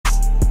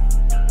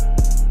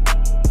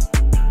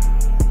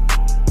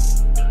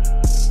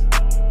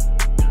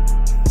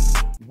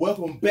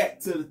Welcome back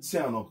to the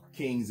channel,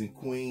 kings and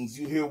queens.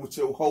 You here with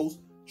your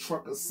host,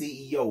 Trucker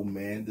CEO,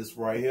 man. This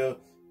right here,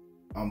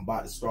 I'm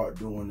about to start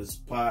doing this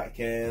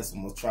podcast.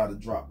 I'm going to try to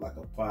drop like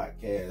a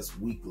podcast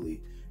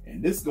weekly.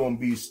 And this is going to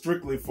be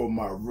strictly for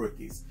my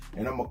rookies.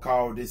 And I'm going to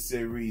call this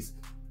series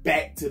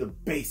Back to the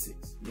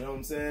Basics. You know what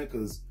I'm saying?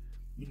 Because,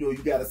 you know,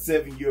 you got a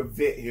 7-year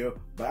vet here.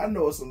 But I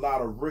know it's a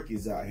lot of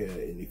rookies out here.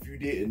 And if you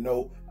didn't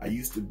know, I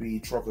used to be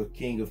Trucker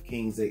King of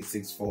Kings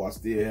 864. I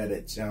still had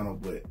that channel,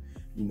 but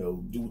you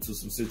know, due to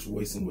some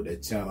situation with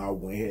that channel, I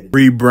went ahead and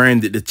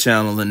rebranded the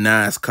channel, and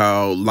now it's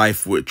called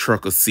Life with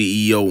Trucker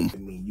CEO. I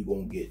mean, you're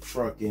gonna get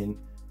trucking,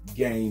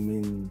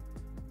 gaming.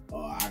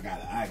 I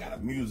got a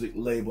music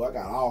label. I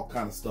got all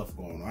kind of stuff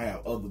going on. I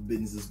have other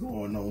businesses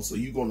going on, so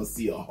you're gonna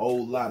see a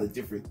whole lot of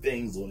different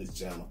things on this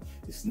channel.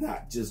 It's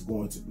not just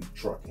going to be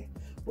trucking,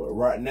 but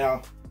right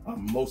now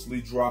I'm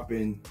mostly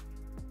dropping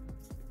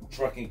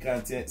trucking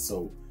content.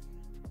 So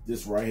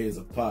this right here is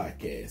a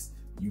podcast.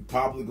 You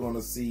probably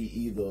gonna see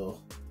either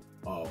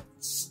a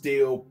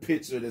still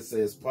picture that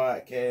says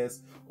podcast,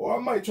 or I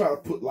might try to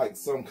put like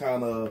some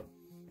kind of,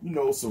 you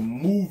know, some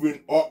moving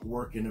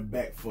artwork in the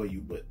back for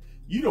you. But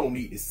you don't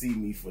need to see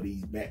me for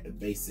these Back to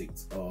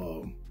Basics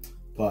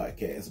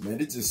podcasts, man.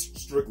 It's just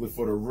strictly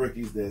for the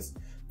rookies that's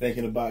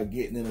thinking about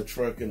getting into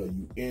trucking, or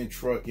you in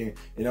trucking.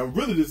 And I'm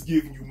really just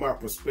giving you my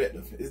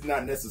perspective. It's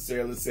not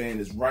necessarily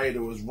saying it's right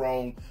or it's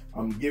wrong.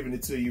 I'm giving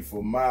it to you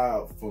for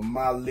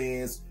my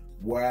lens,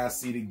 where I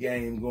see the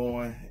game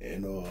going,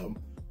 and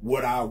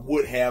what I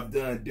would have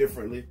done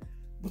differently.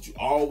 But you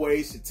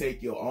always should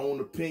take your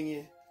own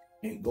opinion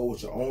and go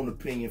with your own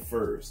opinion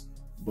first.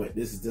 But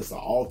this is just an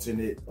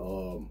alternate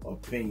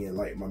opinion,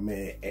 like my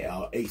man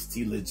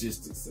HT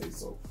Logistics say.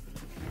 So,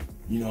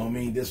 you know what I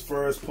mean? This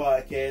first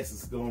podcast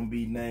is going to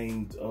be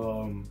named,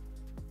 well,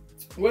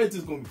 it's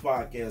just going to be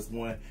podcast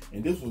 1.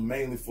 And this was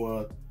mainly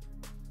for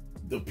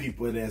the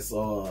people that's,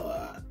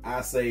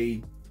 I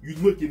say, you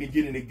looking to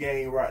get in the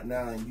game right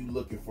now and you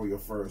looking for your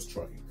first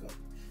trucking company.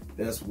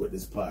 That's what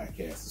this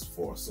podcast is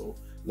for. So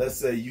let's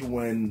say you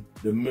in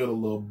the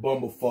middle of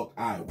Bumblefuck,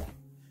 Iowa,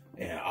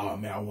 and oh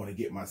man, I want to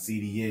get my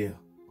CDL.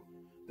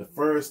 The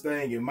first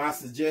thing in my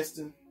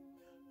suggestion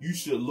you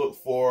should look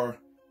for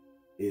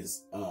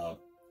is a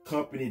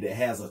company that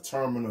has a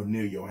terminal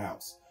near your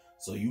house.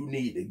 So you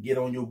need to get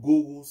on your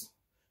Googles,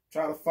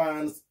 try to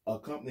find a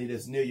company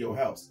that's near your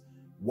house.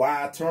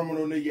 Why a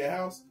terminal near your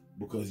house?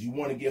 Because you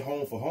want to get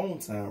home for home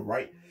time,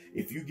 right?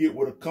 If you get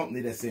with a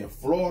company that's in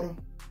Florida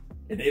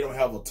and they don't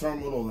have a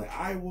terminal in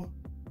Iowa,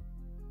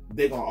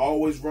 they're going to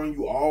always run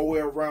you all the way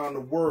around the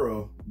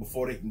world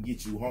before they can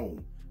get you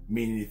home.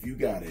 Meaning if you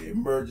got an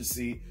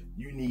emergency,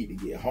 you need to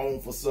get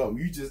home for something,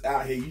 you just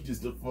out here, you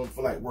just don't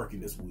feel like working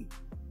this week.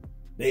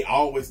 They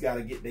always got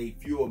to get their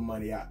fuel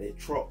money out their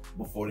truck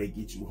before they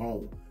get you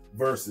home.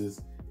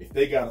 Versus if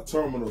they got a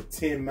terminal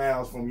 10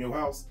 miles from your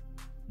house,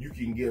 you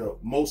can get a,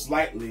 most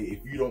likely,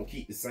 if you don't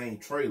keep the same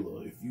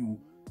trailer, if you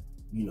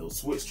know,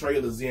 switch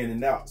trailers in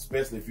and out,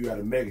 especially if you had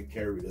a mega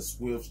carrier, the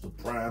Swifts, the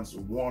Primes,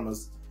 the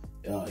Warners,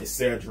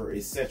 etc.,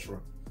 etc.,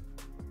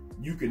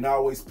 you can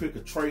always pick a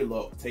trailer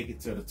up, take it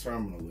to the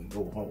terminal, and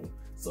go home.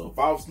 So if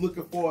I was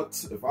looking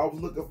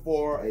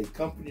for a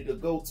company to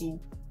go to,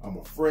 I'm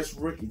a fresh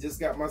rookie, just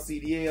got my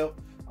CDL.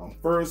 I'm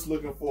first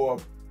looking for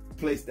a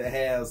place that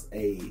has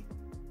a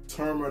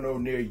terminal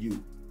near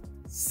you.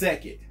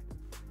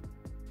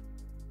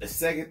 The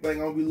second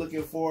thing I'll be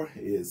looking for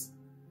is,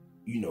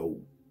 you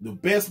know, the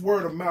best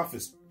word of mouth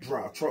is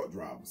truck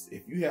drivers.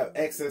 If you have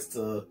access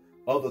to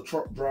other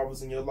truck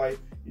drivers in your life,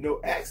 you know,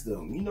 ask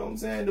them. You know what I'm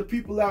saying? The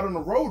people out on the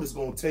road is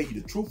going to tell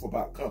you the truth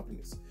about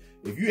companies.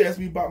 If you ask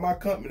me about my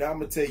company, I'm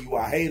going to tell you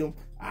I hate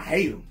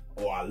them,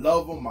 or I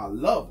love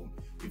them.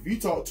 If you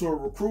talk to a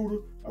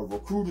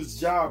recruiter's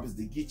job is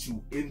to get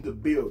you in the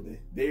building.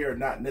 They are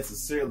not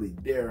necessarily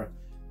there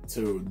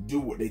to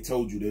do what they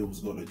told you they was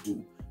going to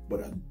do. But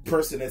a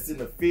person that's in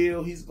the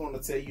field, he's going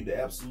to tell you the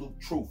absolute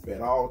truth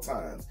at all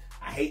times.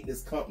 I hate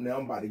this company,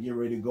 I'm about to get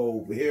ready to go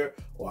over here,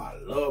 or I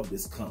love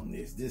this company,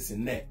 it's this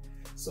and that.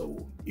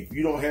 So if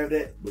you don't have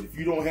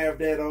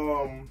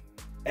that,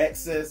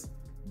 access,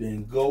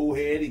 then go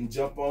ahead and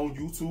jump on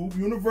YouTube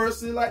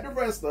University like the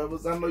rest of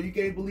us. I know you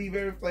can't believe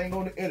everything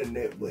on the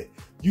internet, but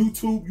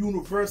YouTube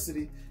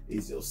University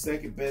is your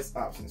second best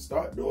option.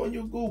 Start doing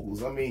your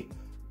Googles. I mean,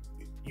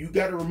 you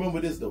got to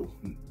remember this though.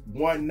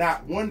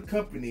 Not one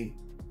company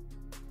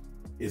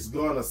is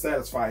gonna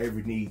satisfy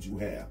every need you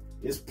have.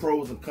 It's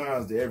pros and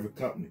cons to every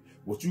company.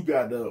 What you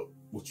got to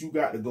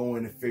go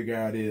in and figure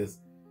out is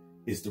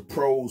the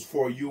pros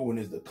for you and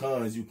is the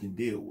cons you can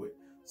deal with.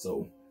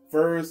 So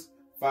first,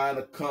 try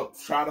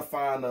to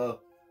find a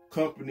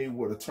company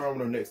with a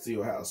terminal next to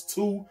your house.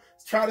 2,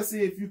 try to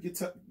see if you can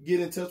get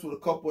in touch with a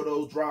couple of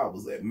those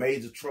drivers at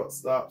major truck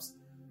stops.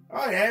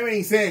 I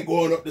ain't saying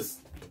going up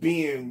this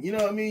being, you know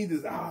what I mean?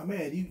 Just,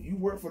 man, you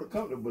work for the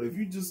company, but if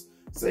you just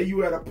say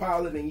you at a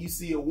pilot and you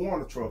see a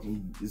Warner truck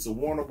and it's a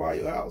Warner by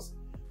your house,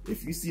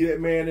 if you see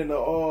that man in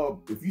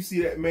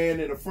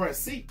the front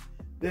seat,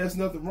 there's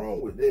nothing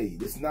wrong with it. Hey,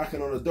 just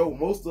knocking on the door.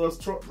 Most of us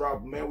truck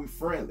drivers, man, we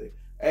friendly.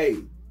 Hey,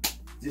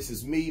 this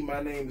is me.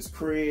 My name is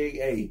Craig.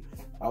 Hey,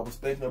 I was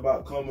thinking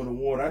about coming to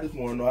Warren. I just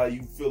want to know how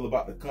you feel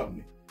about the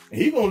company.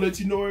 And he's going to let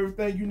you know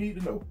everything you need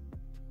to know.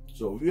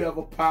 So if you have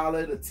a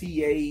pilot, a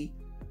TA,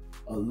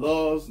 a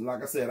Loves,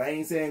 like I said, I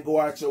ain't saying go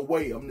out your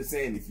way. I'm just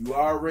saying if you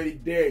are already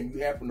there and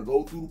you happen to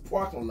go through the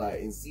parking lot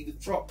and see the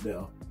truck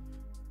there,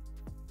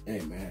 hey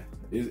man,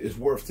 it's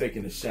worth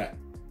taking a shot.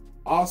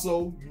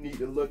 Also, you need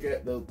to look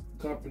at the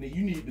company.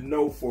 You need to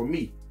know, for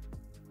me,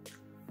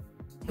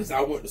 because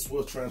I went to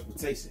Swift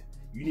Transportation,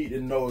 you need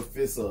to know if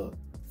it's a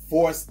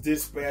forced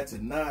dispatch or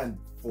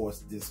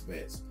non-forced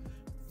dispatch.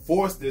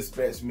 Forced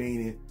dispatch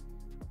meaning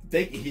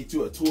they can hit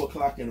you at 2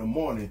 o'clock in the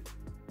morning,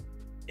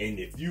 and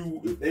if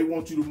they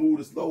want you to move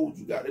this load,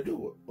 you got to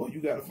do it, or you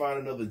got to find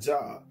another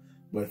job.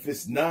 But if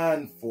it's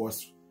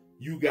non-forced,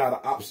 you got an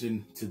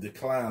option to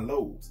decline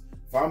loads.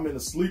 If I'm in a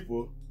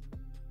sleeper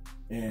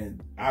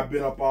and I've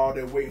been up all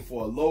day waiting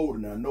for a load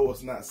and I know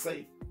it's not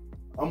safe,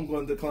 I'm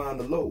going to decline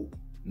the load.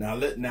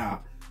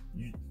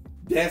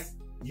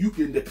 You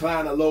can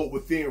decline a load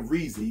within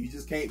reason. You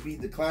just can't be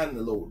declining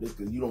the load just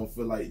because you don't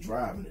feel like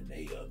driving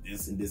today, or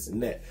this and this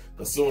and that.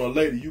 Because sooner or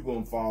later, you're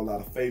going to fall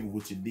out of favor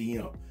with your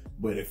DM.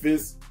 But if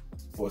it's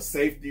for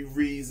safety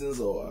reasons,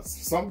 or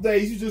some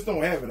days you just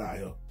don't have it out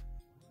here,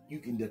 you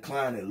can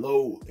decline that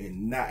load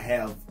and not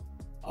have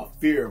a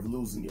fear of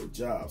losing your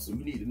job. So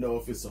you need to know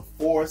if it's a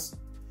forced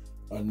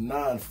or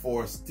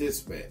non-forced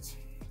dispatch.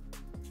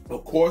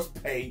 Of course,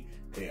 pay.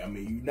 I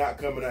mean, you're not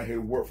coming out here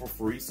to work for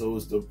free, so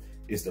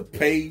it's the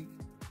pay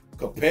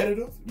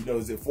competitive. You know,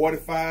 is it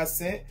 45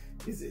 cents?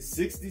 Is it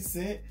 60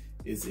 cents?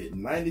 Is it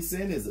 90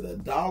 cents? Is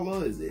it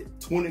 $1? Is it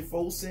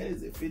 24 cents?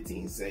 Is it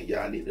 15 cents?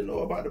 Y'all need to know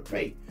about the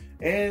pay.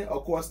 And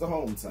of course, the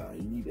home time.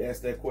 You need to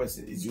ask that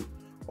question.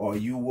 Are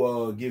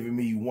you giving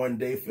me 1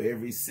 day for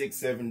every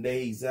 6-7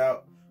 days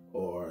out?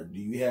 Or do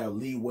you have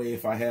leeway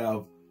if I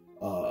have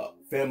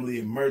family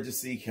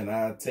emergency? Can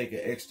I take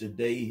an extra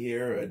day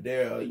here or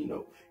there? You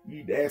know, you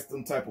need to ask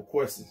them type of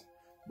questions.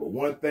 But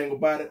one thing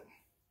about it,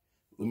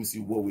 let me see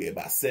what we at,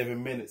 about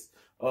 7 minutes.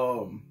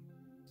 One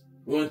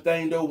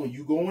thing though, when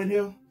you go in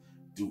here,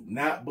 do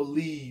not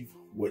believe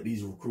what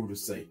these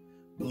recruiters say.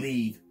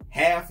 Believe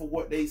half of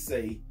what they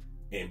say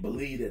and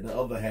believe that the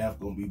other half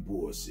gonna be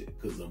bullshit.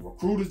 Because a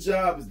recruiter's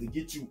job is to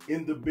get you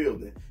in the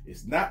building.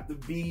 It's not to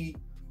be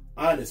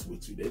honest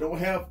with you. They don't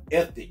have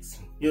ethics.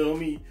 You know what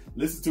I mean?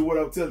 Listen to what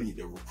I'm telling you.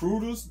 The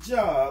recruiter's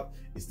job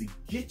is to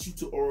get you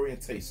to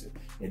orientation.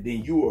 And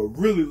then you will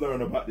really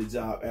learn about the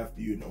job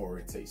after you're in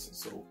orientation.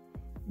 So,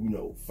 you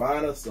know,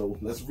 so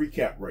let's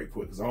recap right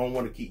quick, because I don't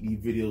want to keep these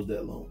videos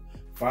that long.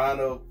 Find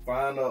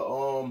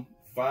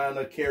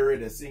a carrier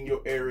that's in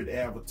your area to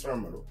have a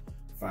terminal.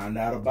 Find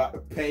out about the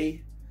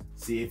pay.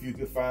 See if you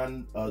can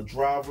find a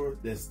driver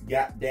that's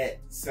got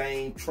that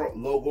same truck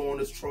logo on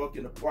his truck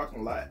in the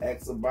parking lot.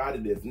 Ask about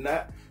it. If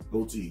not,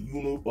 go to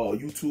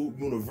YouTube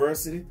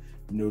University.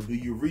 You know, do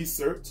your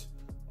research.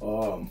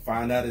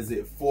 Find out, is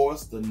it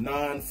forced or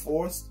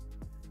non-forced,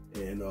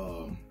 and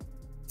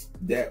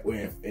that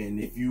way. And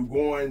if you're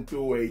going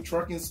through a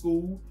trucking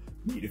school,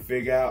 you need to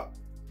figure out,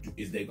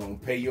 is they gonna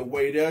pay your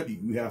way there? Do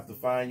you have to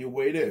find your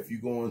way there? If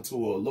you're going to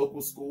a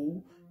local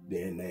school,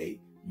 then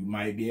you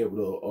might be able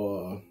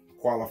to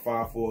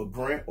qualify for a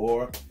grant.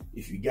 Or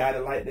if you got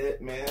it like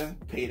that, man,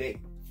 pay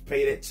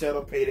that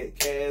cheddar, pay that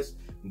cash,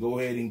 and go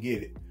ahead and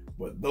get it.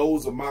 But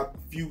those are my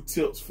few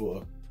tips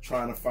for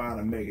trying to find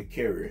a mega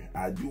carrier.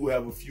 I do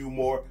have a few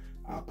more.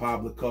 I'll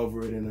probably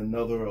cover it in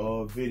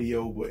another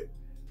video, but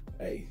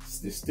hey,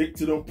 just stick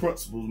to them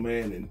principles,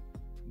 man, and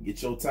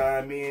get your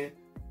time in,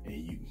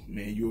 and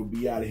you'll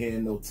be out of here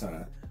in no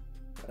time.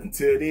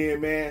 Until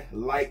then, man,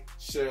 like,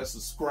 share,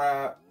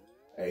 subscribe.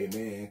 Hey,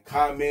 man,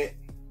 comment.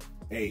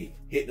 Hey,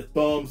 hit the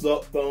thumbs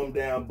up, thumb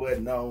down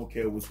button. I don't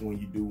care which one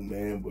you do,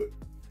 man, but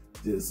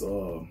just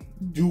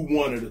do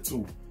one of the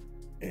two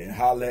and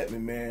holla at me,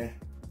 man.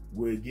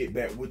 We'll get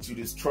back with you.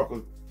 This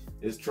trucker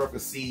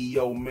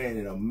CEO, man,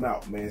 and I'm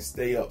out, man.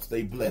 Stay up,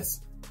 stay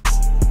blessed.